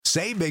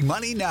Save big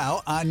money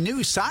now on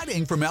new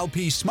siding from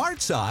LP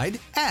SmartSide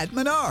at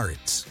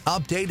Menards.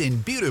 Update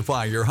and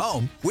beautify your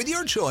home with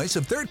your choice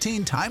of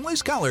 13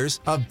 timeless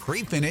colors of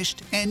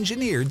pre-finished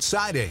engineered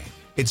siding.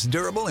 It's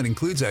durable and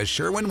includes a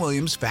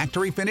Sherwin-Williams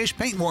factory finish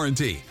paint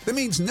warranty that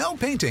means no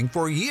painting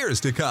for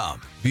years to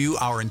come. View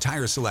our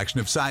entire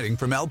selection of siding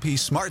from LP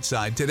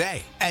SmartSide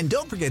today. And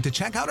don't forget to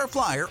check out our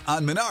flyer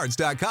on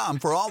Menards.com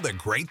for all the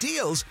great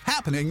deals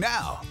happening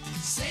now.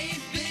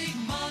 Save big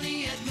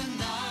money at Menards.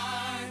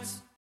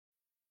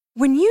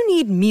 When you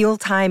need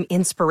mealtime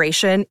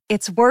inspiration,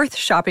 it's worth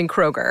shopping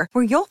Kroger,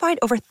 where you'll find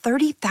over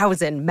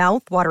 30,000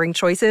 mouth-watering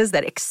choices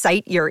that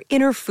excite your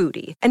inner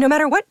foodie. And no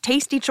matter what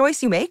tasty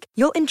choice you make,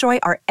 you'll enjoy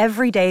our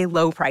everyday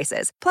low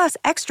prices, plus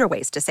extra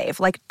ways to save,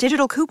 like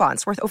digital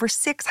coupons worth over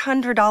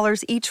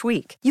 $600 each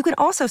week. You can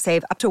also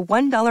save up to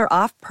 $1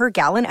 off per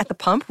gallon at the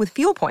pump with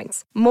fuel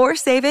points. More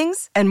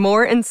savings and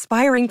more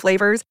inspiring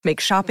flavors make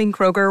shopping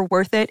Kroger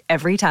worth it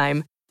every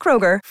time.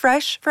 Kroger,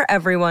 fresh for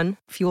everyone.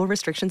 Fuel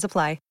restrictions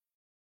apply.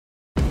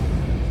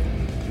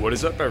 What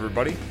is up,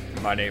 everybody?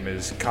 My name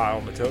is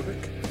Kyle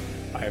Matovic.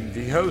 I am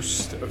the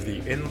host of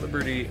the In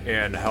Liberty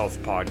and Health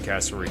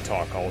podcast, where we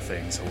talk all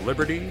things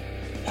liberty,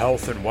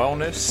 health, and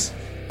wellness,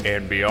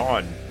 and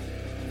beyond.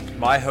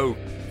 My hope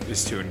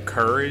is to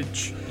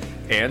encourage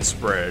and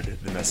spread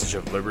the message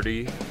of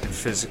liberty and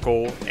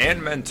physical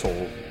and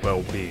mental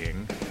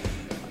well-being.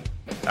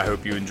 I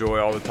hope you enjoy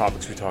all the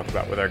topics we talk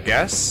about with our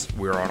guests.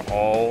 We're on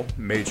all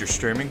major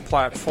streaming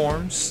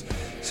platforms,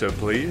 so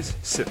please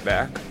sit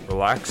back,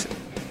 relax,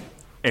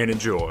 and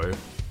enjoy.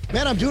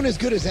 Man, I'm doing as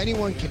good as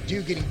anyone can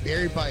do getting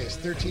buried by his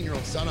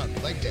 13-year-old son on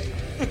leg day.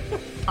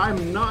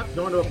 I'm not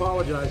going to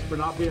apologize for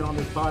not being on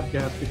this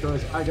podcast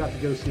because I got to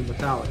go see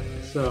Metallica.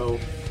 So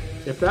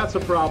if that's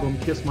a problem,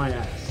 kiss my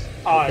ass.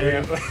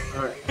 Okay?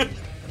 All right.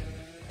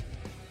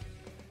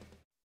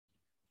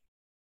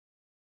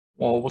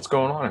 Well, what's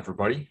going on,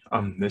 everybody?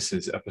 This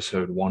is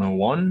episode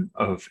 101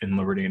 of In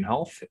Liberty and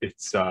Health.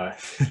 It's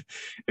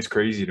it's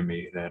crazy to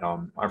me that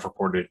I've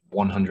recorded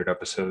 100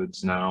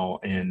 episodes now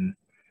in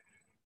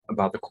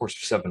about the course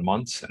of 7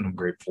 months, and I'm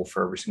grateful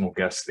for every single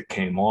guest that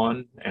came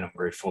on, and I'm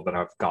grateful that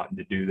I've gotten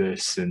to do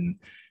this and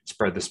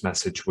spread this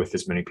message with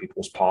as many people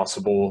as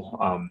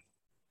possible.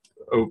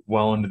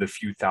 Well into the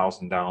few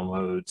thousand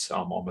downloads,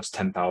 almost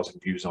 10,000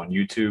 views on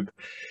YouTube.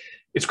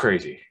 It's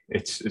crazy.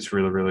 It's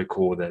really, really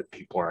cool that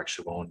people are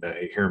actually willing to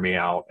hear me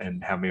out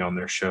and have me on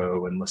their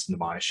show and listen to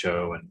my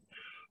show and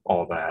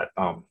all that.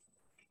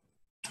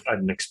 I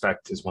didn't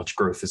expect as much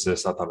growth as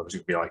this. I thought it was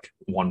going to be like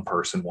one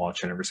person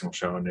watching every single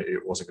show, and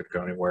it wasn't going to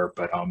go anywhere.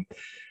 But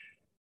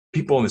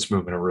people in this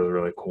movement are really,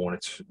 really cool, and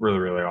it's really,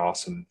 really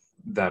awesome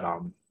that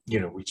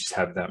we just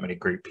have that many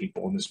great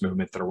people in this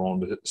movement that are willing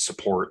to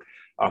support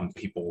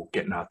people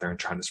getting out there and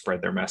trying to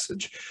spread their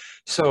message.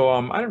 So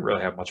I didn't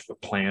really have much of a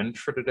plan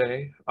for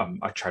today.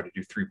 I tried to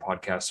do 3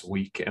 podcasts a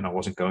week, and I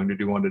wasn't going to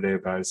do one today,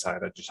 but I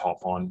decided I'd just hop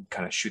on,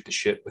 kind of shoot the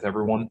shit with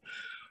everyone.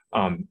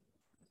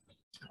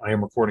 I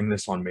am recording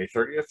this on May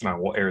 30th, and I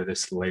will air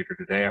this later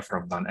today after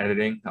I'm done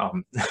editing.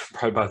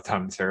 Probably by the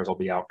time this airs, I'll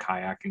be out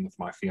kayaking with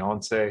my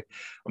fiance.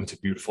 It's a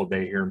beautiful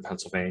day here in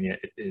Pennsylvania.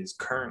 It is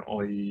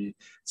currently, it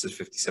says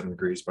 57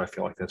 degrees, but I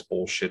feel like that's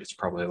bullshit. It's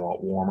probably a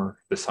lot warmer.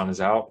 The sun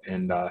is out,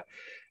 and I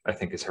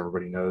think, as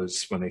everybody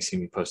knows, when they see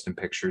me posting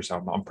pictures,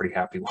 I'm pretty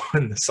happy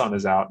when the sun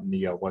is out and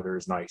the weather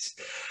is nice.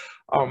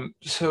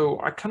 So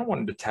I kind of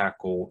wanted to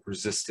tackle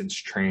resistance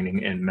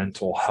training and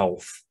mental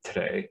health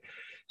today.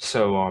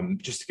 So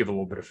just to give a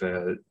little bit of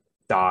a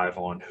dive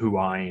on who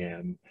I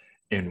am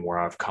and where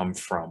I've come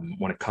from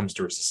when it comes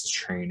to resistance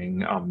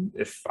training.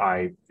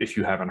 If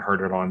you haven't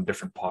heard it on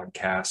different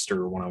podcasts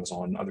or when I was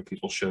on other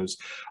people's shows,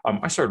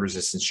 I started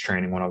resistance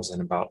training when I was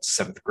in about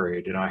 7th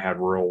grade, and I had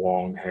real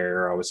long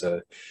hair. I was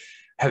a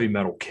heavy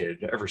metal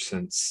kid ever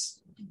since,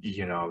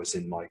 I was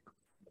in like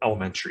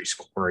elementary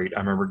school, right? I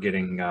remember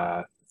getting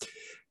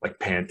like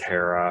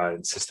Pantera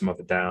and System of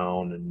a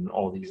Down and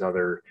all these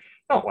other,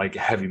 not like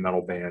heavy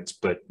metal bands,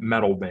 but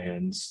metal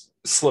bands.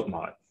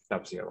 Slipknot,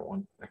 that was the other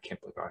one. I can't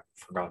believe I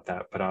forgot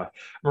that. But I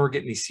remember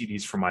getting these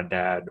CDs from my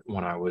dad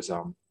when I was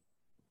in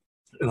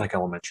like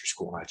elementary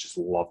school, and I just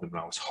loved them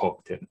and I was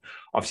hooked. And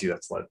obviously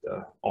that's led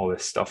to all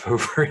this stuff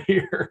over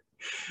here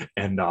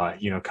and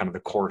kind of the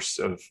course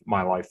of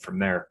my life from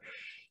there.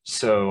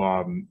 So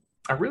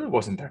I really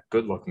wasn't that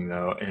good looking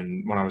though.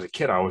 And when I was a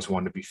kid, I always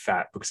wanted to be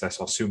fat because I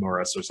saw sumo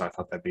wrestlers. I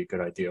thought that'd be a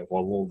good idea.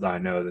 Well, little did I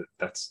know that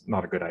that's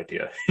not a good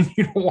idea.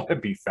 You don't want to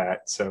be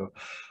fat. So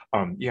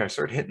I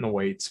started hitting the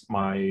weights.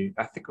 I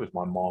think it was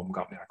my mom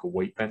got me like a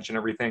weight bench and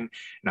everything.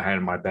 And I had it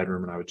in my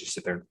bedroom, and I would just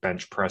sit there and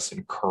bench press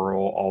and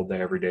curl all day,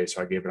 every day.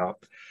 So I gave it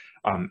up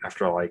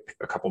after like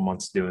a couple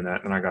months doing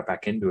that. And I got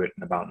back into it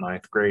in about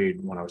 9th grade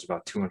when I was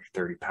about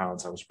 230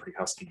 pounds. I was a pretty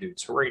husky dude.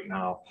 So right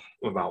now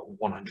I'm about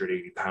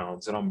 180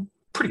 pounds, and I'm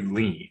pretty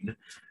lean,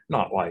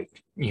 not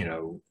like,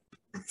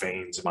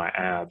 veins in my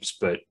abs,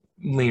 but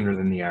leaner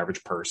than the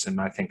average person.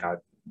 I think I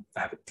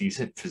have a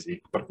decent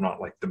physique, but I'm not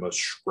like the most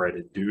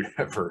shredded dude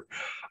ever.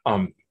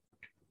 I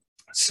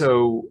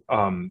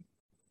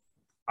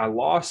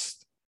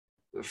lost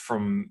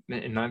from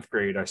in ninth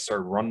grade, I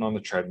started running on the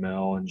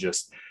treadmill and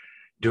just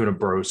doing a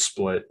bro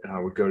split. And I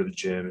would go to the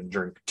gym and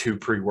drink 2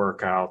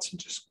 pre-workouts and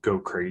just go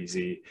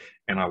crazy.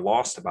 And I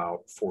lost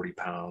about 40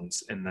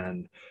 pounds. And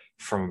then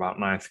from about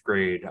ninth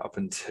grade up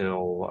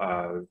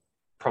until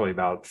probably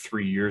about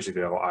 3 years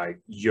ago, I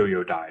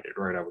yo-yo dieted,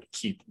 right? I would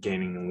keep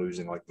gaining and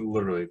losing like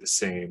literally the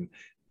same,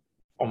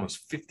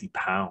 almost 50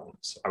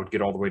 pounds. I would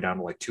get all the way down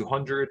to like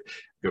 200,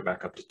 go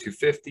back up to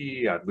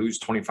 250. I'd lose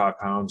 25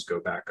 pounds,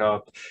 go back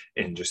up,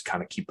 and just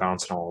kind of keep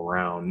bouncing all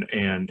around.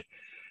 And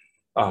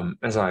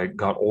as I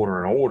got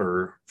older and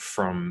older,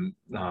 from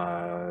when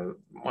I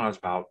was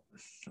about,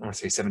 I want to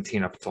say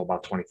 17 up until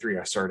about 23,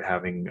 I started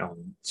having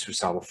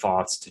suicidal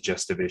thoughts,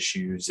 digestive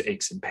issues,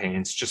 aches and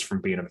pains, just from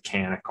being a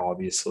mechanic,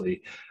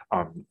 obviously.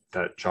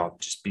 That job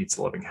just beats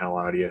the living hell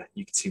out of you.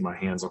 You can see my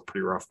hands look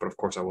pretty rough, but of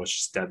course I was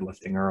just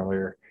deadlifting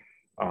earlier.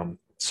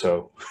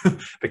 So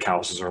the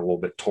calluses are a little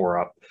bit tore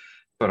up.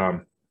 But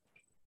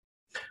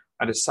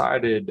I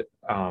decided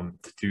to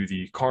do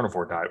the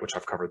carnivore diet, which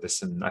I've covered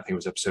this in, I think it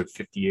was episode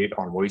 58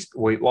 on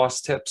weight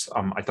loss tips.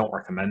 I don't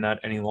recommend that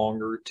any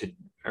longer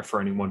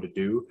for anyone to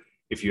do.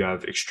 If you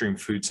have extreme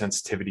food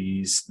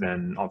sensitivities,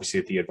 then obviously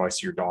at the advice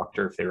of your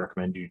doctor, if they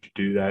recommend you to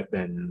do that,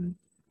 then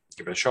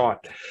give it a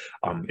shot.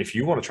 If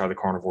you want to try the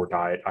carnivore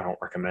diet, I don't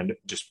recommend it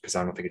just because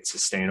I don't think it's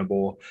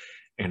sustainable.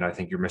 And I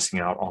think you're missing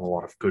out on a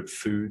lot of good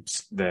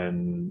foods.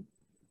 Then,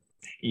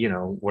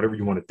 whatever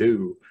you want to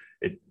do,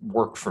 it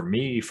worked for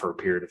me for a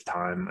period of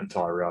time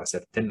until I realized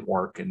that it didn't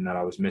work and that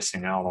I was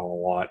missing out on a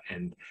lot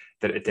and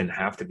that it didn't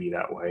have to be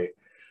that way.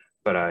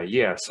 But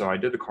yeah, so I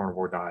did the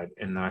carnivore diet,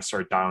 and then I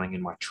started dialing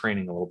in my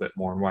training a little bit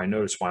more. And what I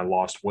noticed when I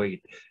lost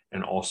weight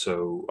and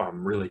also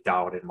really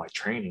dialed in my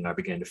training, I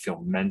began to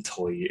feel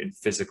mentally and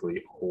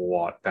physically a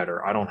lot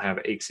better. I don't have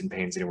aches and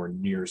pains anywhere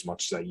near as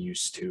much as I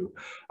used to.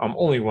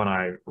 Only when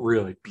I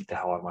really beat the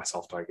hell out of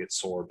myself do I get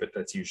sore, but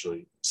that's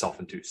usually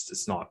self-induced.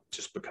 It's not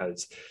just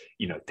because,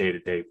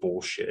 day-to-day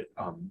bullshit.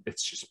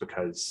 It's just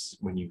because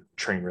when you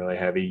train really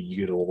heavy, you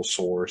get a little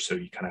sore, so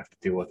you kind of have to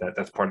deal with that.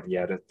 That's part of the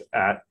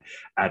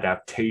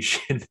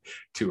adaptation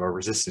to our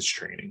resistance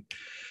training.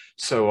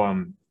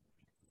 So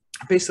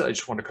basically, I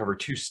just want to cover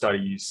 2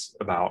 studies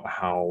about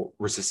how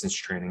resistance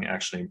training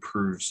actually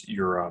improves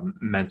your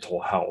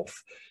mental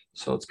health.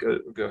 So let's go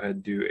ahead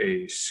and do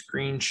a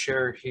screen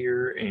share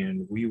here,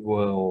 and we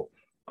will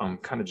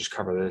kind of just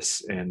cover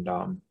this and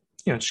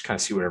just kind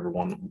of see what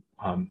everyone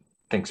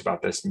thinks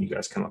about this, and you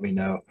guys can let me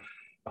know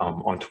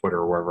on Twitter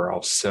or wherever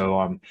else.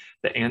 So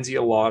the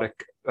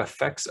anxiolytic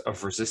effects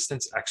of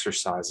resistance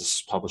exercise. This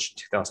was published in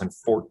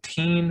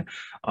 2014,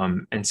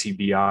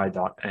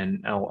 ncbi.nlm,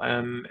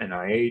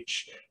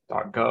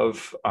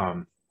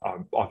 nih.gov.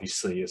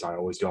 Obviously, as I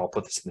always do, I'll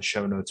put this in the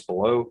show notes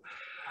below.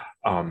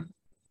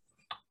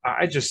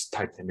 I just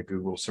typed into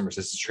Google some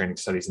resistance training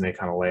studies, and they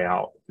kind of lay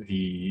out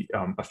the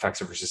effects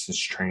of resistance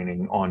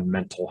training on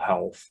mental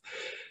health.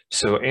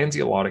 So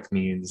anxiolytic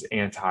means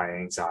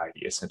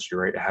anti-anxiety, essentially,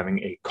 right? Having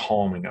a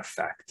calming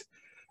effect.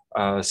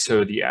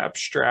 So the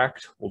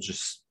abstract, we'll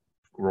just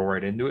roll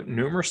right into it.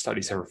 Numerous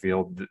studies have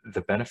revealed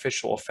the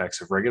beneficial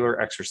effects of regular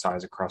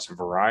exercise across a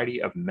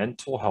variety of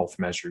mental health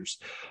measures.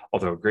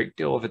 Although a great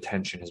deal of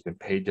attention has been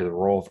paid to the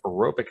role of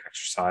aerobic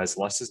exercise,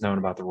 less is known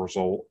about the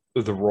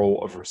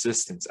role of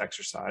resistance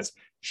exercise,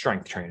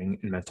 strength training,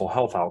 in mental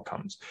health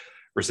outcomes.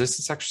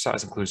 Resistance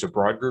exercise includes a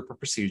broad group of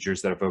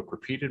procedures that evoke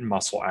repeated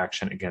muscle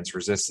action against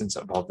resistance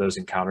above those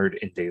encountered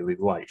in daily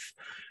life.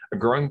 A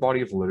growing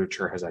body of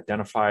literature has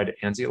identified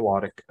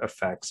anxiolytic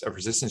effects of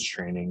resistance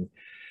training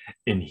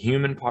in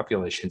human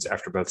populations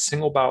after both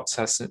single bout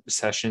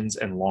sessions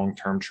and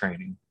long-term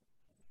training.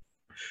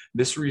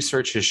 This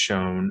research has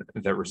shown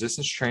that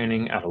resistance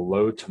training at a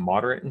low to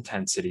moderate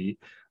intensity,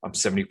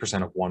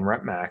 70% of 1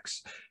 rep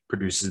max,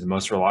 produces the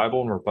most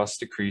reliable and robust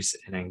decrease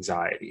in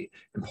anxiety.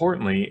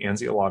 Importantly,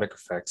 anxiolytic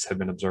effects have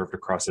been observed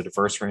across a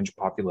diverse range of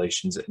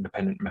populations at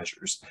independent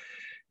measures.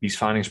 These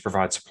findings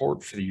provide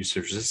support for the use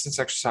of resistance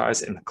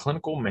exercise in the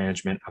clinical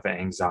management of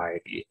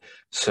anxiety.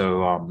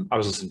 So I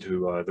was listening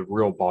to the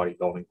Real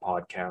Bodybuilding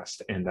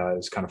podcast, and it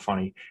was kind of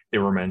funny. They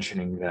were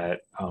mentioning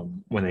that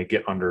when they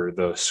get under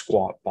the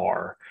squat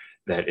bar,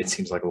 that it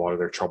seems like a lot of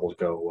their troubles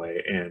go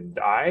away. And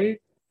I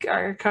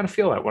kind of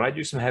feel that when I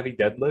do some heavy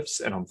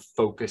deadlifts and I'm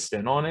focused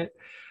in on it,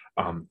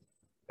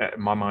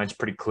 my mind's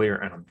pretty clear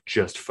and I'm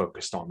just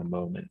focused on the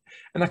moment.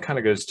 And that kind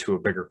of goes to a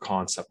bigger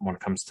concept when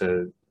it comes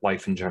to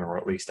life in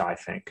general. At least I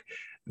think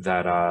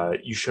that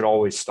you should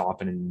always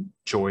stop and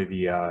enjoy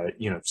the,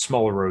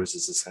 smaller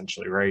roses,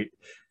 essentially, right?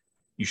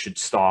 You should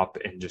stop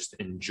and just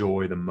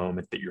enjoy the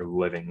moment that you're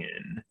living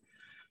in.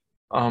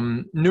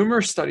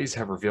 Numerous studies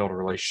have revealed a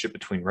relationship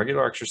between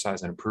regular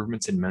exercise and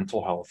improvements in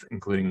mental health,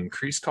 including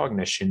increased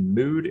cognition,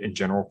 mood, and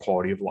general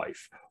quality of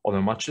life.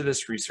 Although much of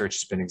this research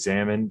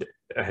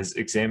has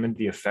examined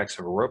the effects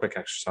of aerobic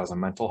exercise on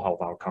mental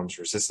health outcomes,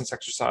 resistance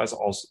exercise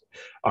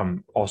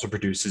also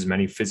produces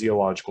many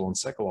physiological and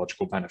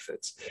psychological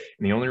benefits.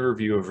 In the only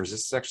review of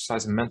resistance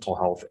exercise and mental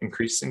health,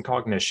 increases in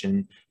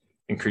cognition,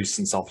 Increases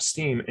in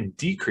self-esteem and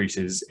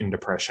decreases in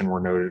depression were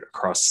noted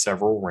across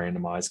several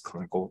randomized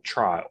clinical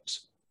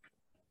trials.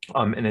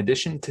 In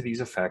addition to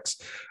these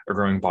effects, a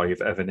growing body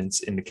of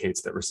evidence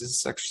indicates that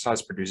resistance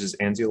exercise produces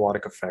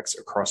anxiolytic effects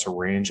across a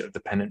range of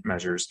dependent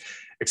measures,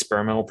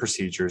 experimental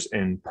procedures,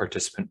 and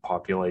participant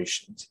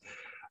populations.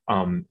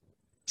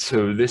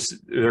 So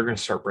they're going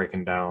to start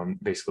breaking down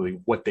basically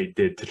what they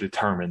did to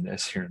determine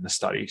this here in the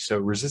study. So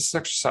resistance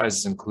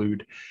exercises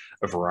include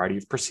a variety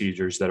of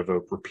procedures that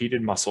evoke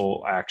repeated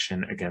muscle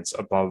action against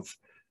above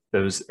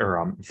those,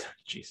 or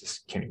Jesus,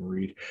 can't even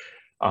read.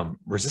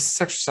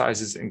 Resistance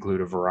exercises include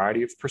a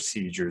variety of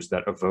procedures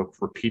that evoke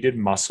repeated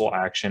muscle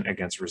action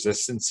against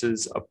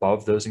resistances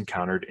above those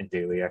encountered in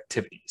daily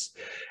activities.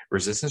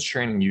 Resistance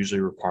training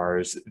usually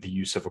requires the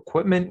use of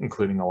equipment,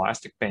 including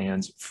elastic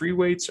bands, free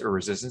weights, or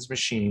resistance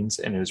machines,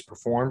 and it is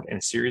performed in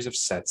a series of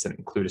sets that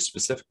include a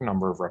specific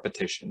number of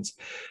repetitions.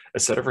 A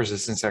set of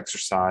resistance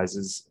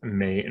exercises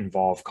may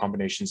involve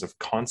combinations of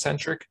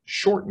concentric,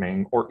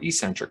 shortening, or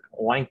eccentric,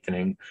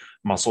 lengthening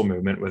muscle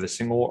movement with a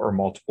single or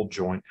multiple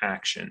joint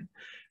action.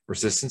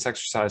 Resistance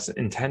exercise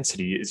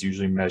intensity is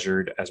usually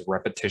measured as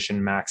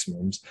repetition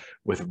maximums,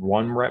 with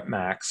 1 rep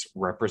max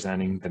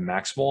representing the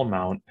maximal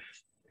amount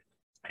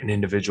an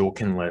individual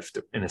can lift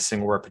in a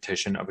single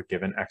repetition of a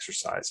given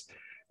exercise.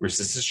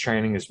 Resistance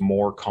training is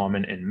more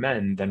common in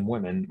men than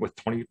women, with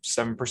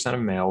 27%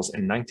 of males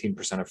and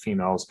 19% of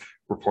females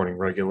reporting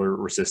regular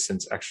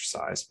resistance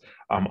exercise.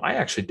 I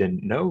actually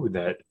didn't know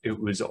that it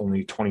was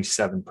only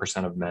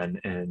 27% of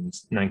men and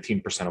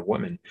 19% of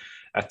women.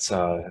 That's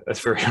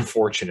very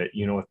unfortunate.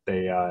 You know,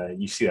 if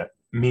you see that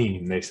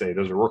meme, they say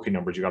those are rookie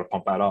numbers, you got to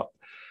pump that up.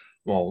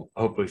 Well,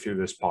 hopefully through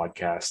this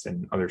podcast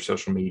and other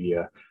social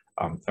media,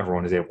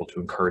 everyone is able to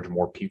encourage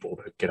more people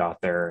to get out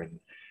there and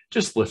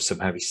just lift some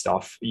heavy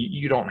stuff.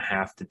 You don't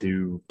have to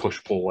do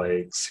push-pull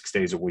legs 6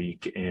 days a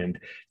week and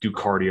do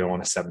cardio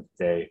on a 7th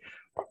day.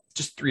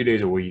 Just 3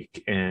 days a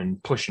week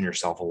and pushing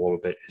yourself a little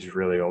bit is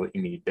really all that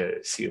you need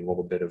to see a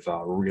little bit of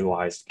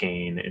realized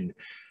gain and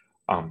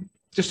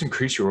just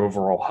increase your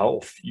overall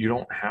health. You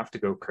don't have to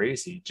go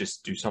crazy.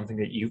 Just do something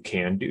that you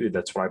can do.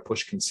 That's what I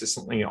push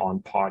consistently on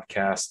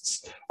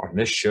podcasts, on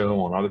this show,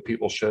 on other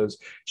people's shows.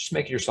 Just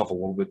make yourself a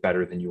little bit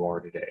better than you are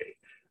today.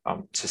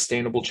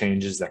 Sustainable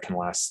changes that can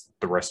last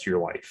the rest of your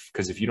life.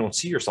 Because if you don't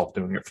see yourself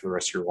doing it for the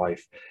rest of your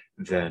life,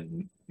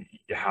 then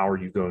how are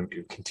you going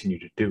to continue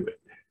to do it?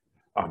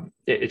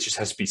 It just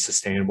has to be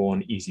sustainable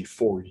and easy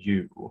for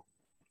you.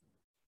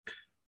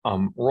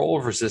 Role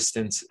of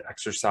resistance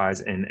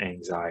exercise in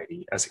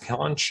anxiety. As a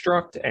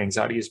construct,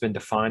 anxiety has been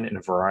defined in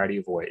a variety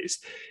of ways.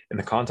 In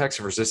the context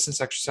of resistance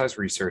exercise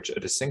research, a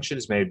distinction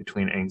is made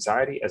between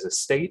anxiety as a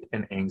state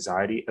and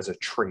anxiety as a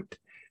trait.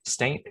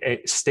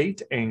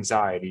 State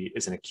anxiety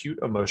is an acute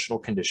emotional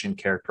condition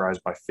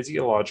characterized by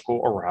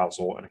physiological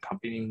arousal and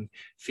accompanying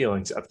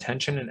feelings of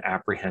tension and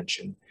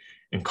apprehension.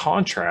 In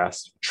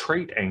contrast,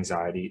 trait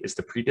anxiety is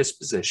the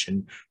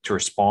predisposition to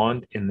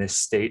respond in this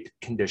state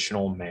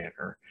conditional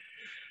manner.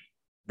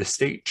 The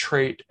state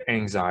trait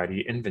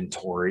anxiety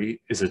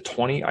inventory is a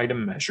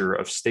 20-item measure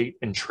of state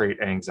and trait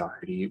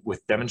anxiety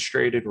with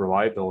demonstrated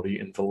reliability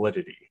and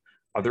validity.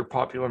 Other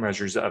popular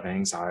measures of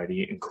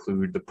anxiety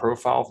include the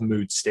Profile of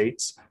Mood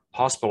States,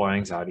 Hospital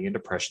Anxiety and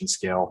Depression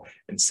Scale,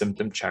 and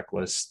Symptom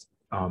Checklist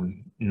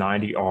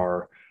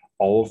 90R,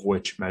 all of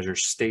which measure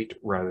state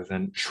rather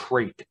than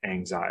trait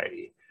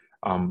anxiety.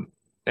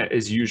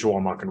 As usual,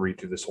 I'm not going to read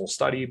through this whole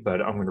study,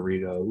 but I'm going to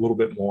read a little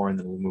bit more and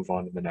then we'll move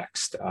on to the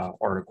next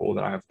article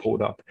that I have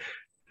pulled up.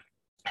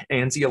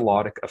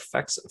 Anxiolytic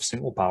effects of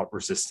single bout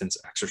resistance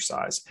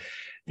exercise.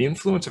 The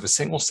influence of a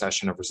single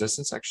session of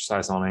resistance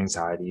exercise on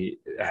anxiety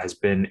has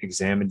been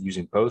examined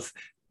using both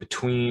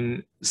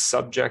between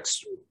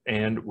subjects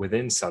and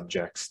within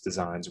subjects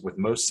designs, with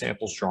most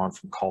samples drawn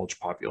from college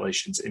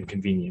populations and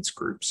convenience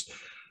groups.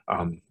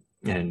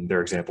 And their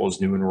example is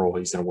new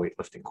enrollees in a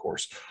weightlifting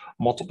course.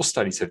 Multiple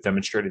studies have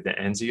demonstrated the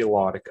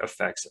anxiolytic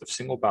effects of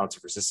single bouts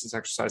of resistance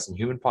exercise in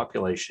human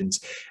populations,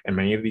 and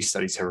many of these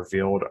studies have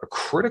revealed a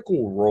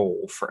critical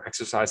role for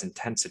exercise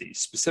intensity,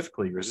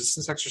 specifically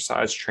resistance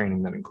exercise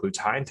training that includes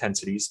high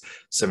intensities,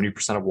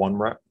 70% of 1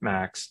 rep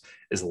max,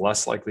 is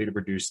less likely to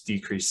produce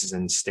decreases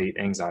in state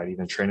anxiety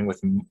than training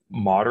with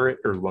moderate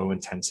or low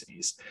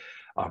intensities.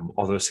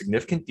 Although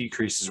significant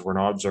decreases were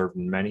not observed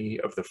in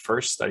many of the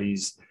first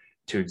studies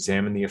to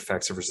examine the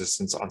effects of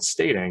resistance on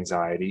state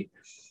anxiety,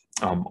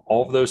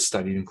 all of those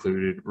studied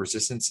included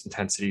resistance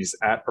intensities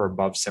at or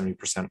above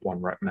 70%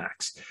 1 rep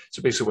max.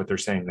 So basically what they're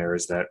saying there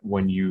is that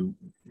when you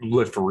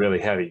lift really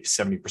heavy,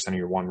 70% of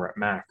your 1 rep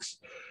max,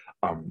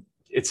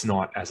 it's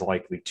not as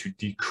likely to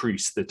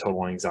decrease the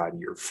total anxiety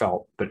you're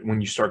felt. But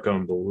when you start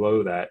going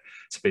below that,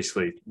 it's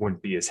basically it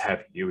wouldn't be as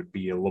heavy. It would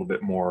be a little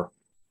bit more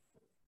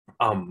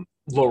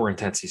lower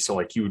intensity. So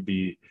like you would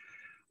be,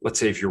 let's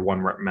say if your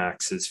 1 rep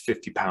max is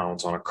 50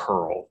 pounds on a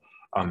curl,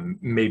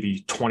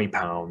 maybe 20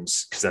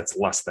 pounds, because that's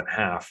less than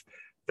half,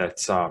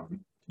 that's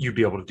you'd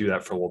be able to do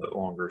that for a little bit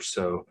longer.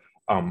 So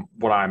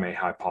what I may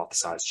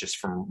hypothesize just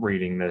from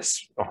reading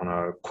this on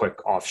a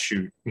quick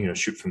offshoot,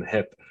 shoot from the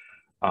hip,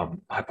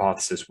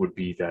 hypothesis would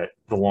be that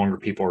the longer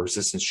people are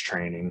resistance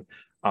training,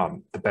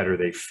 the better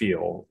they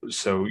feel.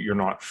 So you're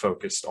not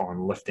focused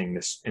on lifting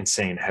this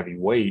insane heavy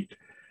weight.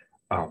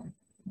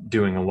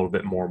 Doing a little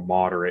bit more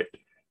moderate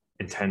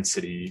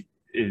intensity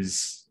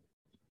is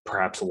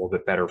perhaps a little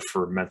bit better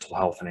for mental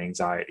health and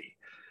anxiety.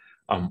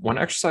 When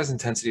exercise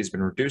intensity has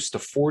been reduced to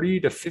 40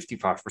 to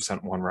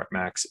 55% one rep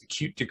max,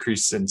 acute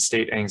decreases in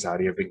state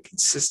anxiety have been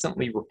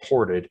consistently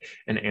reported,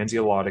 and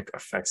anxiolytic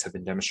effects have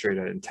been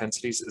demonstrated at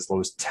intensities as low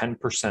as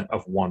 10%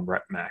 of one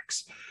rep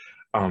max.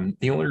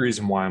 The only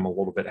reason why I'm a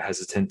little bit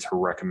hesitant to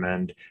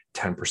recommend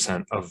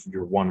 10% of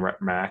your one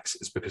rep max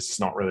is because it's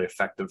not really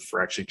effective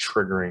for actually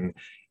triggering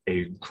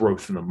a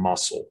growth in the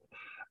muscle.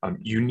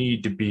 You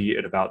need to be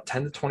at about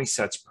 10 to 20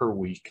 sets per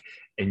week,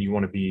 and you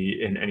want to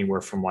be in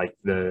anywhere from like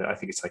I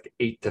think it's like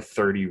 8 to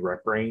 30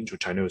 rep range,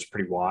 which I know is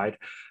pretty wide.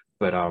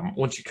 But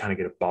once you kind of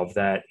get above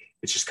that,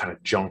 it's just kind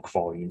of junk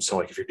volume. So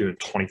like if you're doing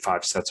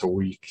 25 sets a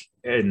week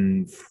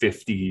and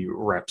 50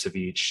 reps of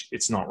each,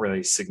 it's not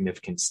really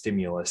significant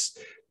stimulus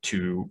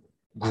to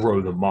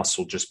grow the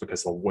muscle just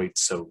because the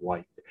weight's so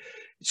light.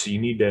 So you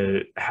need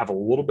to have a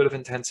little bit of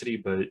intensity,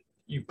 but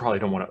you probably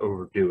don't want to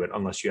overdo it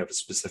unless you have a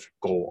specific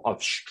goal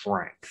of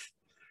strength.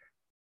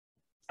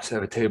 So I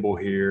have a table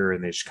here,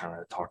 and they just kind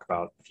of talk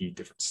about the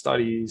different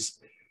studies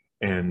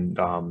and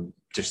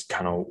just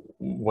kind of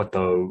what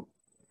the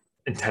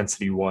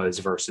intensity was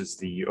versus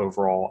the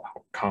overall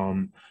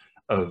outcome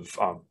of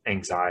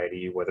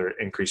anxiety, whether it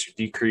increased or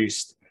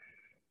decreased.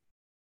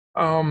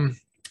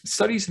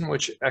 Studies in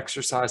which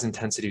exercise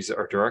intensities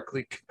are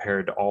directly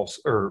compared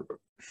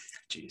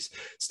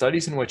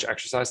studies in which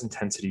exercise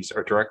intensities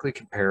are directly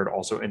compared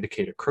also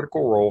indicate a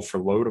critical role for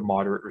low to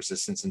moderate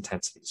resistance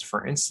intensities.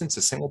 For instance,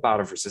 a single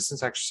bout of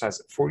resistance exercise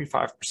at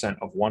 45%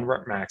 of one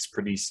rep max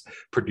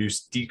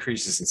produced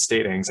decreases in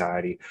state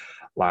anxiety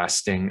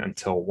lasting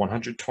until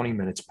 120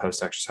 minutes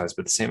post-exercise,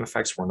 but the same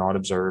effects were not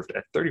observed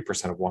at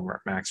 30% of one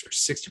rep max or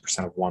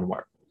 60% of one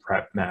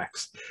rep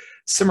max.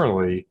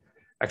 Similarly,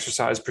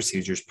 exercise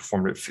procedures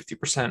performed at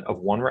 50% of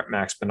one rep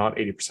max, but not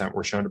 80%,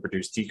 were shown to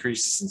produce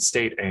decreases in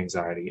state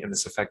anxiety, and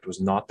this effect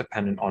was not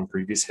dependent on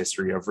previous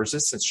history of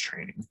resistance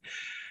training.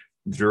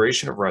 The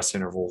duration of rest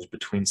intervals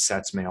between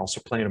sets may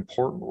also play an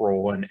important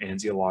role in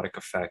anxiolytic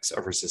effects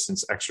of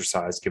resistance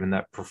exercise, given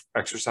that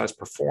exercise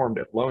performed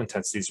at low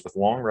intensities with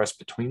long rest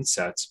between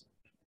sets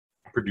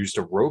produced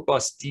a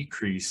robust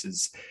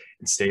decreases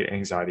in state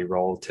anxiety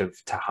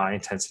relative to high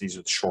intensities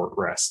with short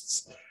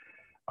rests.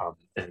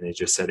 And they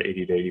just said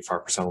 80 to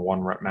 85% of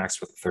one rep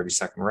max with a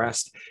 30-second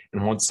rest.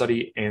 In one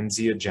study,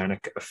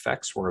 anxiogenic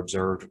effects were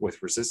observed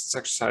with resistance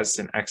exercises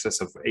in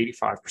excess of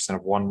 85%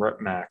 of one rep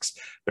max,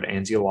 but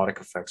anxiolytic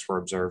effects were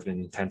observed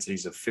in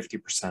intensities of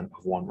 50%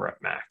 of one rep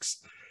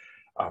max.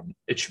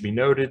 It should be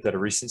noted that a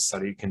recent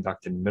study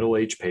conducted in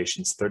middle-aged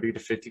patients 30 to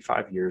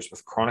 55 years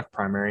with chronic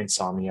primary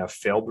insomnia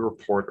failed to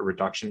report a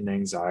reduction in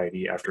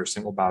anxiety after a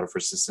single bout of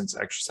resistance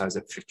exercise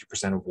at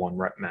 50% of one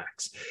rep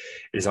max.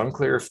 It is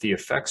unclear if the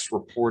effects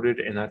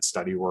reported in that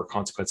study were a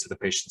consequence of the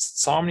patient's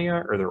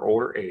insomnia or their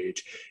older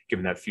age,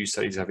 given that few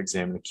studies have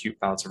examined acute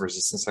bouts of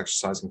resistance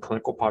exercise in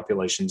clinical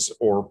populations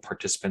or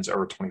participants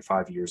over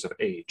 25 years of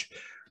age.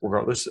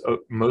 Regardless,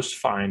 most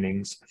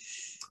findings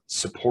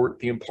support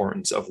the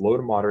importance of low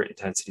to moderate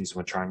intensities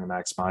when trying to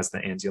maximize the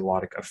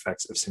anxiolytic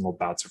effects of single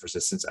bouts of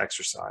resistance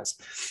exercise.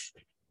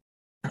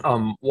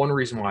 One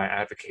reason why I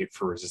advocate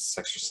for resistance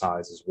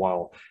exercise as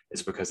well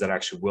is because it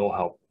actually will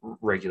help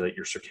regulate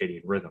your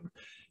circadian rhythm.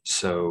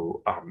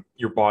 So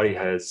your body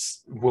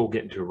will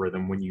get into a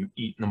rhythm when you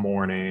eat in the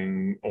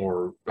morning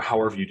or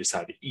however you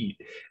decide to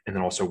eat, and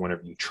then also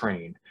whenever you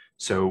train.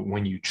 So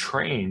when you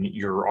train,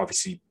 you're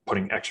obviously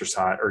putting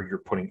exercise or you're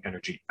putting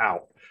energy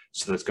out.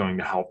 So that's going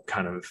to help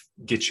kind of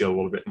get you a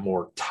little bit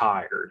more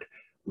tired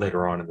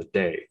later on in the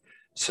day.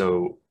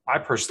 So I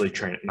personally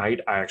train at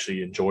night. I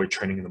actually enjoy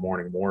training in the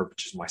morning more,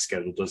 because my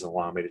schedule doesn't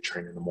allow me to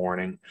train in the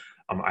morning.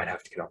 I'd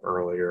have to get up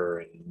earlier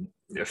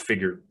and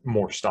figure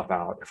more stuff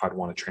out if I'd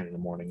want to train in the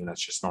morning, and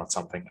that's just not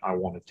something I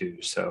want to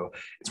do. So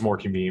it's more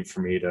convenient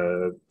for me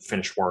to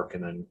finish work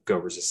and then go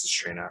resistance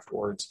train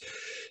afterwards.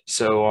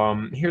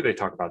 So here they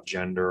talk about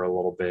gender a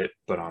little bit,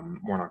 but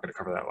we're not going to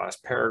cover that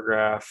last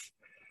paragraph.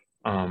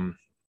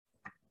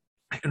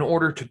 In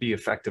order to be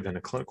effective in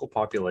a clinical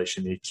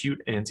population, the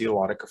acute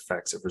anxiolytic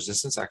effects of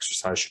resistance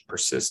exercise should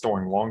persist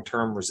during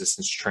long-term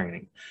resistance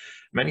training.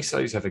 Many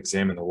studies have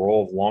examined the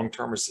role of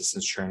long-term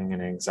resistance training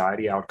and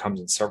anxiety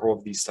outcomes, and several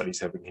of these studies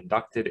have been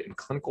conducted in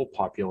clinical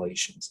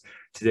populations.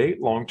 To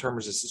date, long-term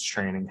resistance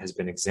training has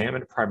been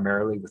examined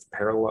primarily with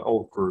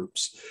parallel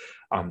groups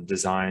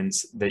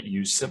designs that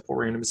use simple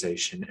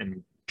randomization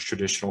and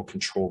traditional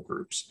control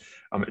groups.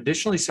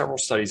 Additionally, several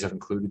studies have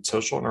included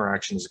social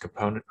interaction as a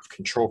component of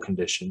control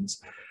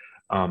conditions,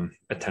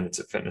 attendance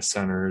at fitness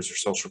centers or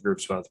social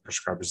groups without the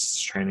prescribed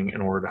resistance training,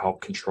 in order to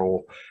help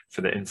control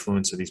for the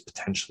influence of these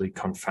potentially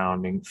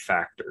confounding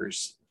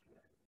factors.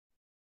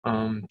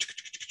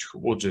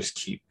 We'll just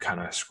keep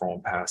kind of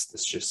scrolling past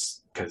this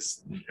just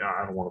because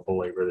I don't want to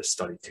belabor this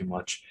study too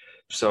much.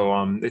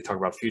 They talk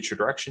about future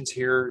directions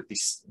here.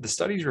 The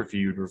studies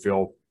reviewed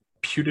reveal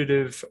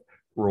putative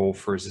role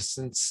for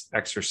resistance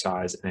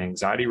exercise and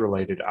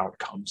anxiety-related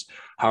outcomes.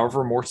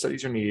 However, more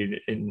studies are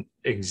needed in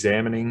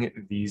examining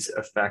these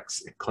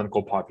effects in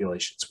clinical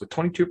populations, with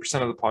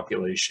 22% of the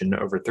population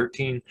over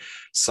 13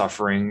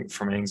 suffering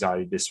from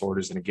anxiety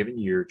disorders in a given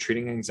year.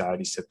 Treating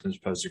anxiety symptoms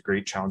poses a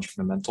great challenge for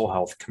the mental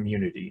health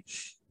community.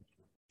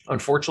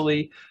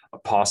 Unfortunately, a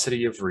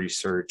paucity of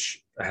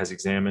research has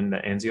examined the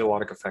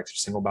anxiolytic effects of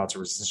single bouts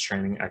of resistance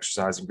training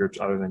exercise in groups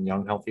other than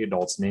young, healthy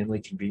adults, namely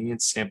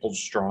convenience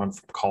samples drawn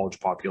from college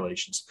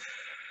populations.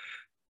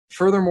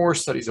 Furthermore,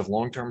 studies of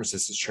long-term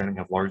resistance training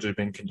have largely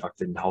been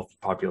conducted in healthy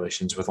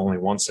populations, with only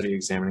one study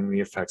examining the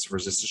effects of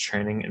resistance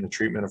training in the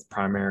treatment of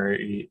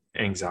primary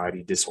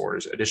anxiety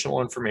disorders.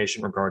 Additional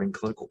information regarding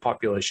clinical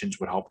populations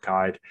would help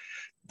guide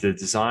the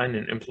design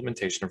and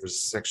implementation of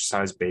resistance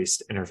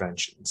exercise-based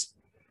interventions.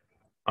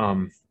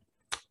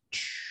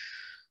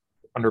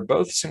 Under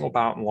both single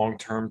bout and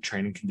long-term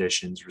training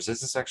conditions,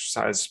 resistance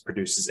exercise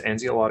produces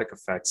anxiolytic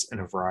effects in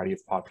a variety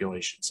of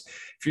populations.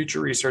 Future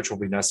research will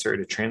be necessary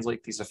to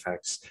translate these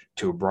effects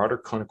to a broader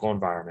clinical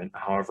environment.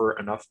 However,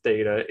 enough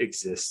data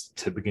exists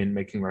to begin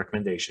making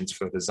recommendations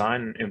for the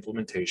design and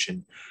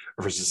implementation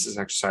of resistance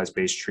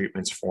exercise-based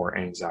treatments for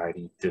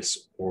anxiety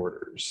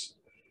disorders.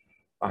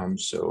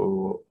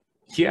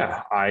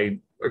 Yeah, I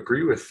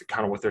agree with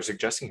kind of what they're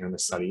suggesting here in the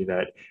study,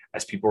 that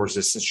as people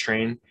resistance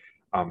train,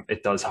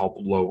 it does help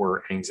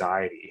lower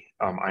anxiety.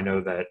 I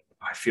know that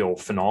I feel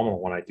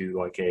phenomenal when I do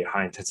like a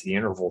high intensity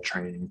interval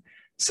training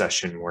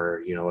session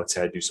where, let's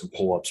say I do some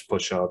pull-ups,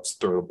 push-ups,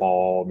 throw the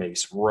ball, maybe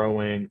some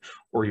rowing,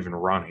 or even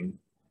running.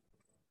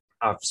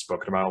 I've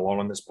spoken about a lot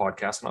on this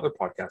podcast and other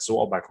podcasts.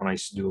 So back when I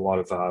used to do a lot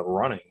of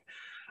running,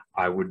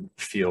 I would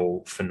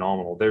feel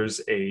phenomenal.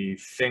 There's a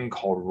thing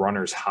called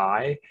runner's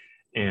high,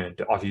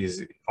 and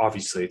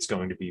obviously it's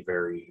going to be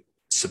very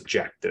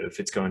subjective.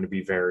 It's going to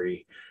be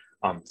very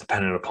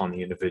dependent upon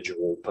the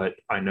individual. But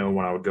I know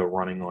when I would go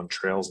running on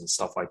trails and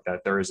stuff like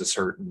that, there is a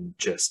certain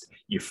just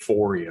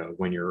euphoria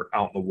when you're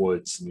out in the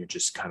woods and you're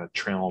just kind of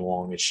trailing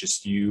along. It's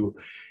just you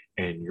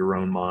and your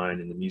own mind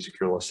and the music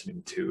you're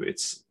listening to.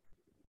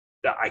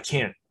 I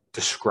can't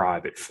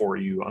describe it for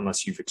you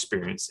unless you've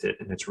experienced it.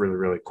 And it's really,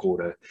 really cool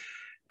to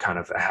kind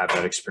of have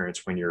that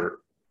experience when you're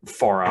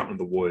far out in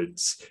the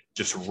woods,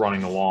 just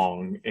running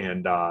along,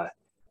 and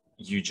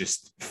you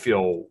just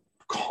feel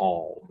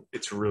calm.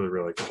 It's really,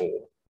 really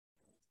cool.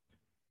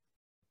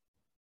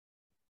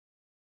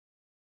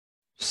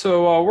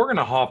 So we're going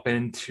to hop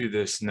into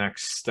this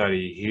next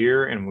study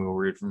here, and we'll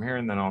read from here,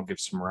 and then I'll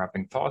give some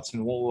wrapping thoughts,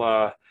 and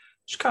we'll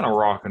just kind of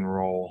rock and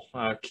roll.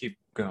 Keep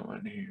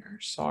going here.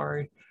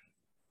 Sorry.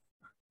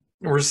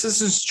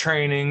 Resistance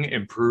training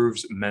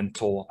improves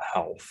mental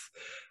health.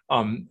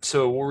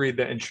 So we'll read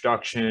the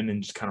introduction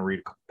and just kind of read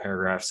a couple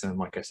paragraphs, and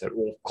like I said,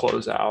 we'll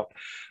close out.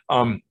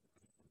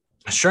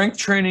 Strength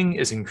training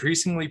is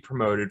increasingly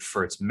promoted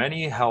for its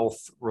many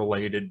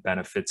health-related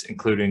benefits,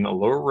 including a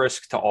lower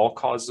risk to all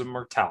causes of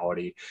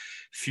mortality,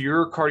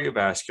 fewer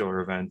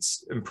cardiovascular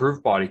events,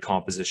 improved body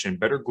composition,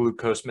 better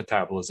glucose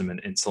metabolism and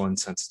insulin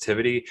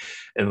sensitivity,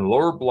 and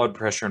lower blood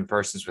pressure in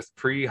persons with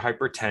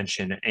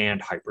pre-hypertension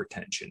and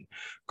hypertension.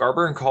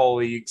 Garber and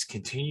colleagues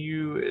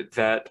continue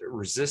that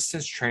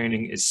resistance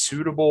training is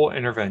suitable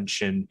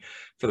intervention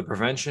for the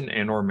prevention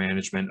and/or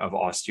management of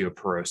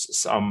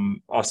osteoporosis,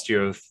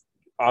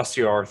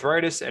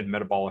 osteoarthritis, and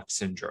metabolic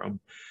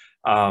syndrome.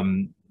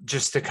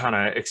 Just to kind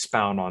of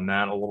expound on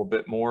that a little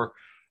bit more,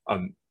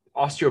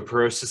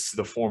 osteoporosis is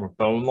the form of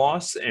bone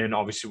loss, and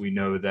obviously we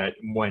know that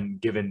when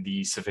given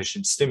the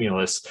sufficient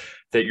stimulus,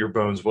 that your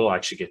bones will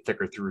actually get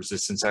thicker through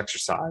resistance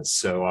exercise.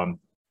 So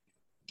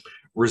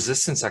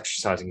resistance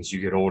exercising as you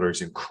get older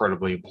is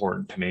incredibly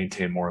important to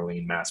maintain more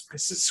lean mass,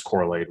 because this is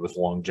correlated with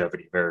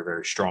longevity very,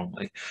 very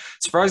strongly.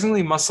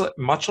 Surprisingly,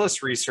 much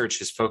less research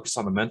has focused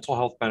on the mental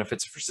health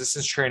benefits of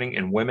resistance training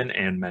in women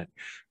and men.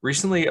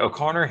 Recently,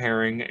 O'Connor,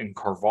 Herring, and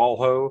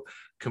Carvalho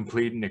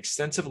completed an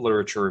extensive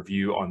literature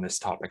review on this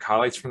topic.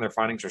 Highlights from their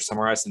findings are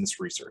summarized in this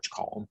research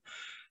column.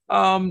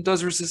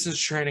 Does resistance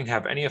training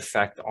have any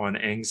effect on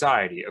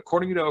anxiety?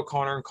 According to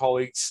O'Connor and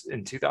colleagues,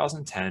 in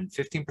 2010,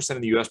 15%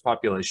 of the U.S.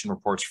 population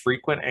reports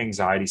frequent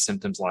anxiety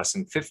symptoms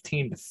lasting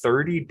 15 to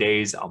 30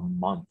 days a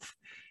month.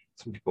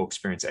 Some people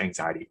experience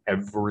anxiety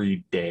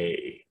every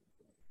day.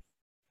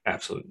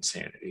 Absolute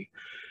insanity.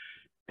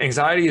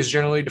 Anxiety is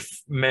generally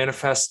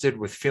manifested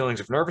with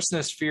feelings of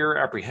nervousness, fear,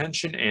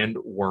 apprehension, and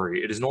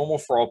worry. It is normal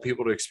for all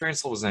people to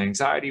experience levels of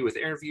anxiety with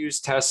interviews,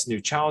 tests,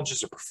 new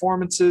challenges, or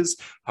performances.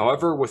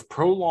 However, with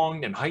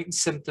prolonged and heightened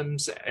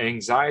symptoms,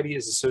 anxiety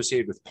is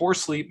associated with poor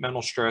sleep,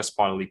 mental stress,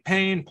 bodily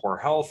pain, poor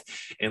health,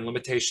 and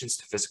limitations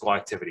to physical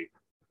activity.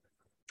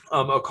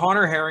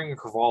 O'Connor, Herring, and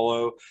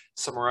Carvalho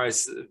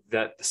summarized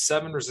that the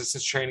 7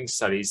 resistance training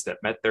studies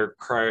that met their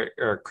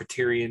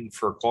criterion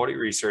for quality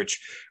research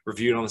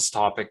reviewed on this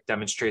topic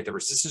demonstrate that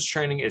resistance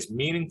training is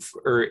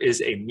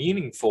a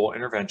meaningful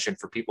intervention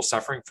for people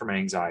suffering from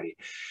anxiety.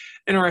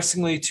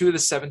 Interestingly, 2 of the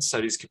 7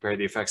 studies compared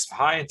the effects of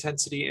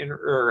high-intensity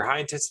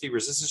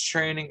resistance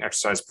training,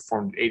 exercise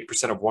performed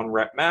 80% of 1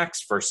 rep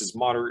max versus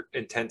moderate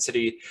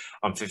intensity,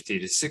 50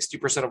 to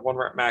 60% of 1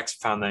 rep max,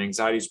 found that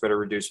anxiety is better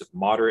reduced with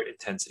moderate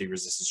intensity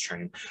resistance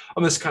training.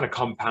 This kind of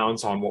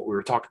compounds on what we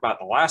were talking about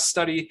in the last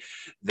study,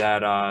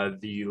 that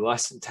the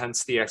less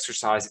intensity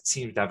exercise, it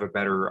seemed to have a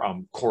better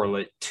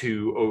correlate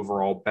to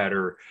overall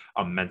better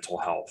mental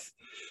health.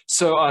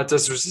 So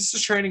does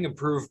resistance training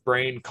improve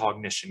brain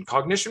cognition?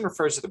 Cognition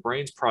refers to the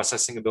brain's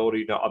processing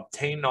ability to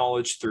obtain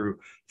knowledge through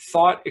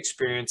thought,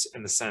 experience,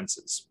 and the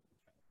senses.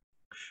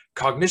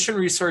 Cognition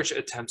research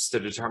attempts to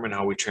determine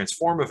how we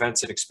transform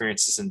events and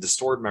experiences in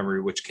stored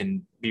memory, which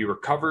can be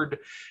recovered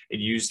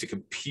and used to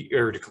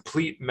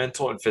complete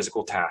mental and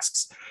physical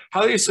tasks.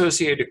 Highly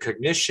associated to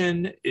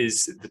cognition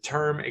is the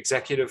term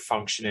executive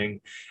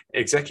functioning.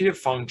 Executive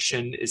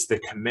function is the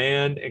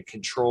command and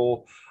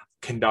control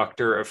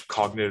conductor of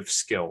cognitive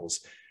skills.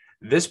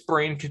 This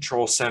brain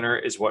control center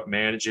is what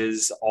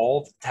manages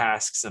all the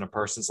tasks in a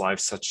person's life,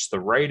 such as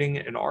the writing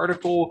an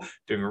article,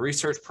 doing a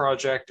research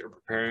project, or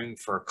preparing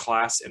for a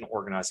class and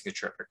organizing a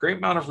trip. A great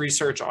amount of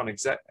research on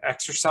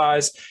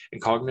exercise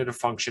and cognitive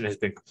function has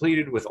been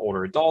completed with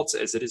older adults,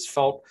 as it is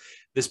felt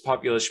this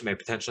population may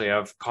potentially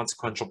have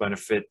consequential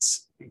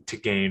benefits to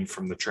gain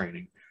from the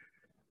training.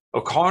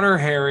 O'Connor,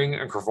 Herring,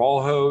 and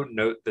Carvalho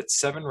note that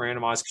 7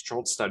 randomized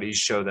controlled studies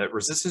show that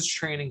resistance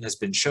training has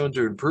been shown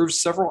to improve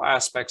several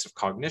aspects of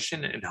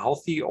cognition in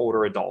healthy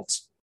older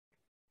adults.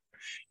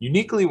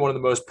 Uniquely, one of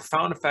the most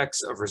profound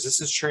effects of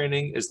resistance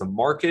training is the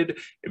marked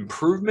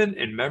improvement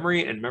in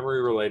memory and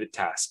memory-related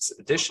tasks.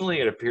 Additionally,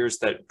 it appears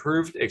that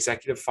improved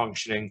executive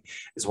functioning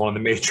is one of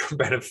the major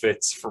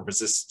benefits from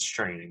resistance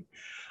training,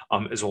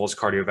 as well as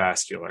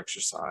cardiovascular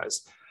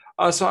exercise.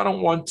 So I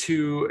don't want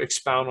to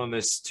expound on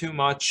this too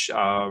much,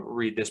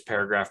 read this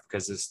paragraph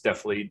because this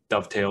definitely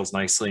dovetails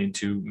nicely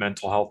into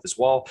mental health as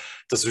well.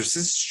 Does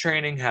resistance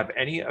training have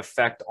any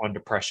effect on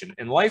depression?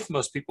 In life,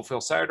 most people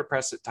feel sad or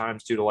depressed at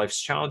times due to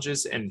life's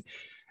challenges and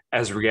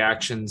as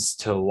reactions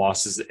to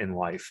losses in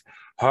life.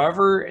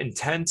 However,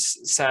 intense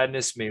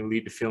sadness may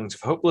lead to feelings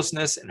of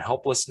hopelessness and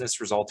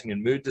helplessness, resulting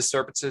in mood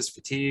disturbances,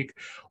 fatigue,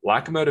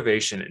 lack of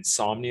motivation,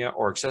 insomnia,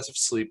 or excessive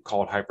sleep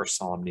called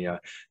hypersomnia,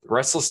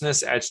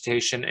 restlessness,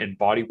 agitation, and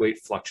body weight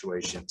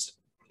fluctuations.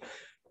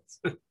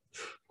 Of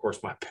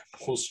course, my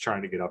pimple's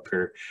trying to get up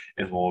here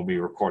and we'll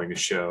be recording a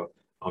show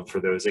for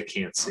those that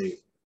can't see.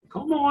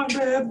 Come on,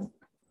 babe.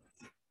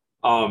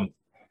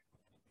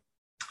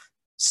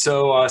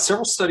 So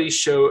several studies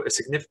show a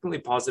significantly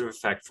positive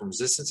effect from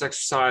resistance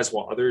exercise,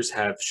 while others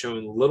have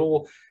shown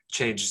little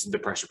changes in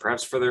depression.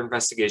 Perhaps further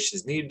investigation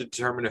is needed to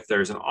determine if there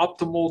is an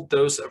optimal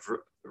dose of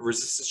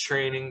resistance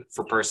training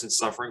for persons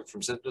suffering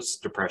from symptoms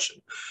of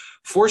depression.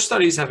 4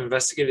 studies have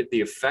investigated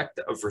the effect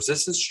of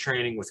resistance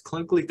training with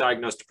clinically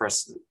diagnosed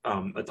depressed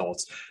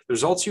adults. The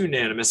results are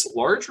unanimous: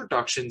 large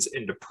reductions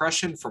in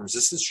depression from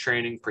resistance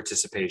training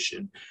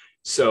participation.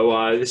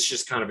 So this is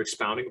just kind of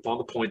expounding upon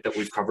the point that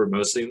we've covered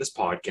mostly in this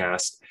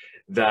podcast,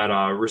 that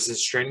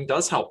resistance training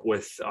does help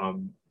with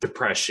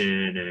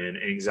depression and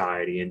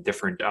anxiety and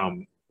different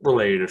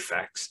related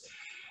effects.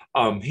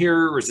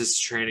 Here, resistance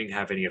training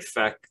have any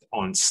effect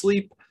on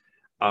sleep?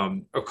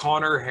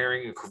 O'Connor,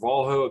 Herring, and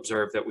Carvalho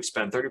observed that we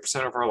spend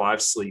 30% of our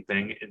lives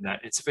sleeping, and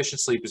that insufficient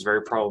sleep is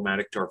very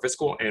problematic to our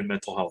physical and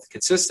mental health.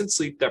 Consistent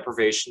sleep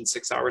deprivation,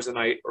 6 hours a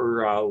night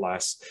or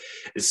less,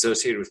 is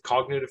associated with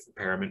cognitive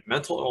impairment,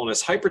 mental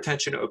illness,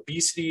 hypertension,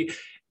 obesity,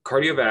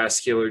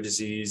 cardiovascular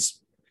disease,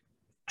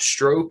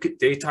 stroke,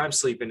 daytime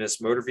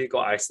sleepiness, motor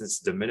vehicle accidents,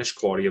 diminished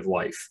quality of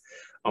life.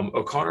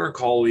 O'Connor and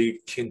colleague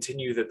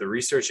continue that the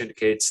research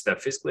indicates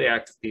that physically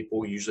active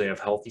people usually have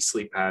healthy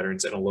sleep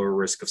patterns and a lower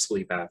risk of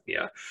sleep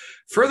apnea.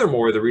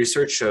 Furthermore, the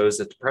research shows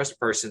that depressed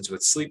persons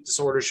with sleep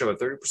disorders show a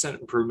 30%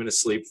 improvement of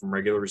sleep from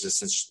regular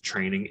resistance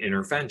training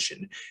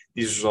intervention.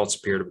 These results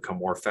appear to become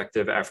more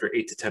effective after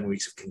 8 to 10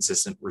 weeks of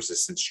consistent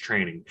resistance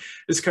training.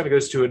 This kind of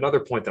goes to another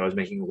point that I was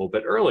making a little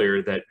bit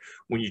earlier, that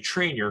when you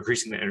train, you're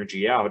increasing the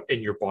energy out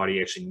and your body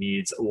actually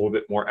needs a little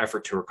bit more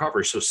effort to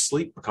recover. So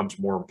sleep becomes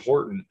more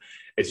important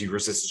as you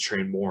resistance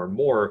train more and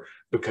more,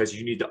 because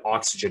you need to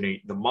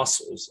oxygenate the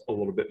muscles a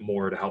little bit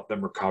more to help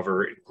them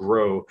recover and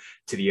grow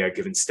to the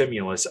given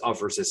stimulus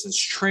of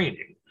resistance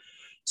training.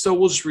 So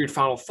we'll just read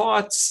final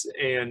thoughts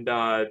and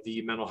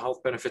the mental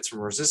health benefits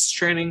from resistance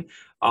training.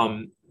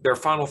 Their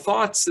final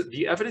thoughts: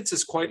 the evidence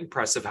is quite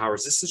impressive how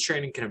resistance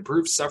training can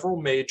improve several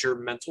major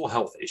mental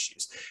health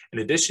issues. In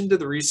addition,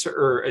 the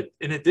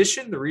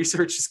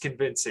research is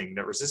convincing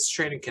that resistance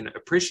training can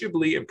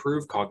appreciably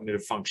improve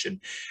cognitive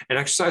function. An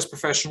exercise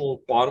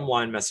professional bottom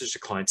line message to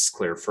clients is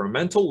clear: for a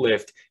mental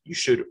lift, you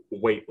should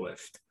weight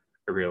lift.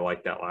 I really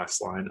like that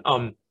last line.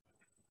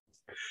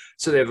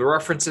 So they have the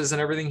references and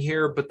everything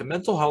here, but the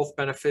mental health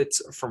benefits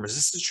from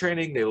resistance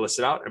training, they list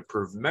it out: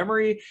 improve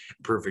memory,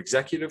 improve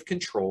executive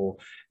control,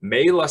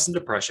 may lessen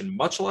depression,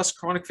 much less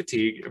chronic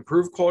fatigue,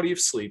 improve quality of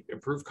sleep,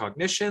 improve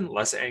cognition,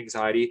 less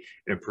anxiety,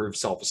 and improve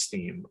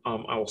self-esteem.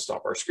 I will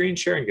stop our screen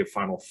share and give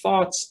final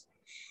thoughts.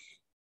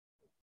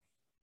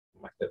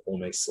 my pit bull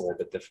makes it a little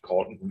bit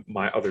difficult. And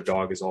my other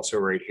dog is also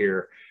right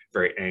here,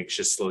 very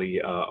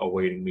anxiously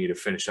awaiting me to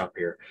finish up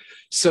here.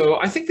 So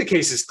I think the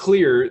case is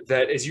clear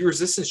that as you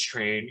resistance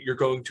train, you're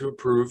going to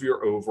improve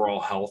your overall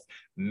health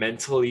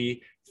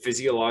mentally,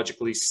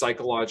 physiologically,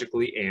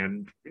 psychologically,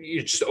 and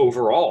just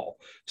overall.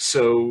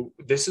 So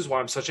this is why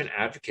I'm such an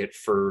advocate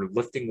for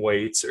lifting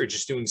weights or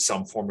just doing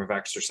some form of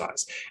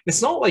exercise. And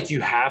it's not like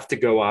you have to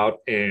go out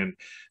and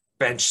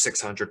bench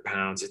 600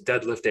 pounds and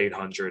deadlift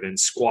 800 and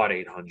squat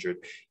 800.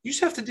 You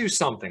just have to do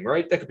something,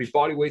 right? That could be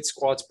body weight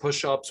squats,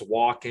 push-ups,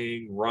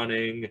 walking,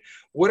 running,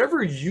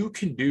 whatever you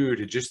can do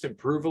to just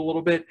improve a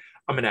little bit.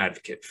 I'm an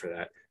advocate for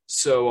that.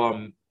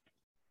 So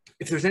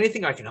if there's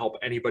anything I can help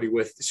anybody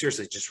with,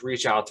 seriously, just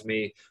reach out to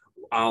me.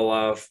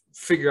 I'll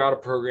figure out a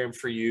program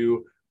for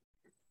you.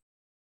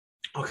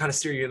 I'll kind of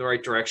steer you in the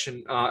right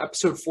direction.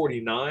 Episode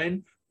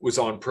 49 was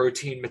on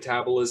protein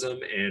metabolism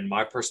and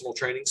my personal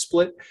training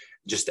split,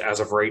 just as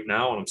of right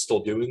now, and I'm still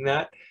doing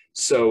that.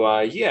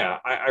 So yeah,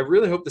 I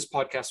really hope this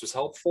podcast was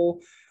helpful.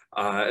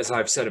 As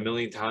I've said a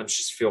million times,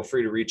 just feel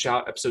free to reach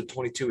out. Episode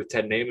 22 with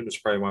Ted Naiman was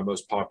probably my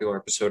most popular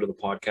episode of the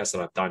podcast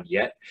that I've done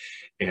yet.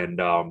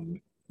 And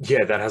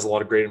yeah, that has a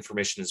lot of great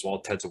information as well.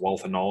 Ted's a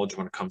wealth of knowledge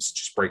when it comes to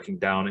just breaking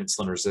down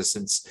insulin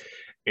resistance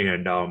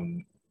and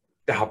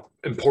how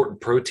important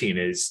protein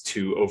is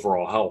to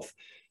overall health.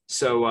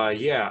 So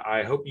yeah,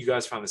 I hope you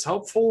guys found this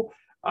helpful.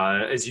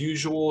 As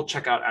usual,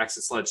 check out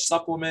Access Ledge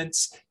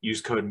supplements. Use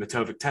code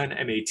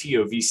MATOVIC10,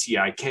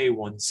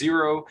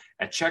 MATOVCIK10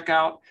 at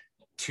checkout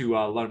to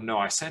let them know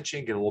I sent you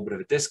and get a little bit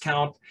of a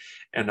discount.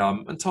 And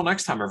until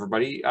next time,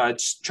 everybody,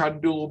 just try to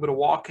do a little bit of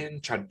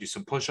walking, try to do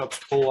some push-ups,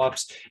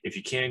 pull-ups. If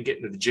you can, get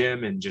into the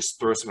gym and just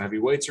throw some heavy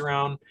weights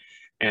around.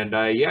 And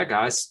yeah,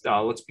 guys,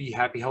 let's be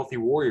happy, healthy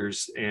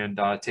warriors,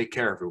 and take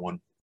care,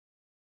 everyone.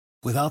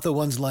 Without the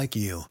ones like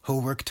you,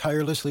 who work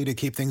tirelessly to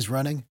keep things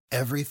running,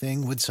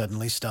 everything would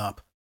suddenly stop.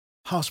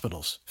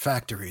 Hospitals,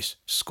 factories,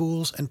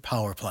 schools, and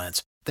power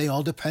plants, they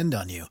all depend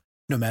on you.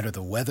 No matter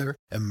the weather,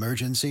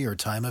 emergency, or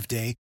time of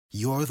day,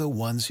 you're the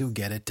ones who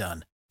get it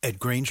done. At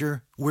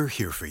Grainger, we're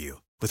here for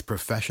you with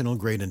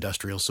professional-grade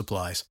industrial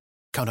supplies.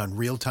 Count on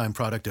real-time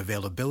product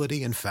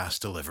availability and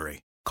fast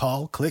delivery.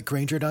 Call, click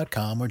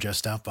Grainger.com, or just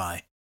stop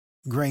by.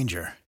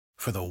 Grainger,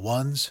 for the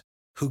ones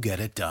who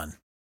get it done.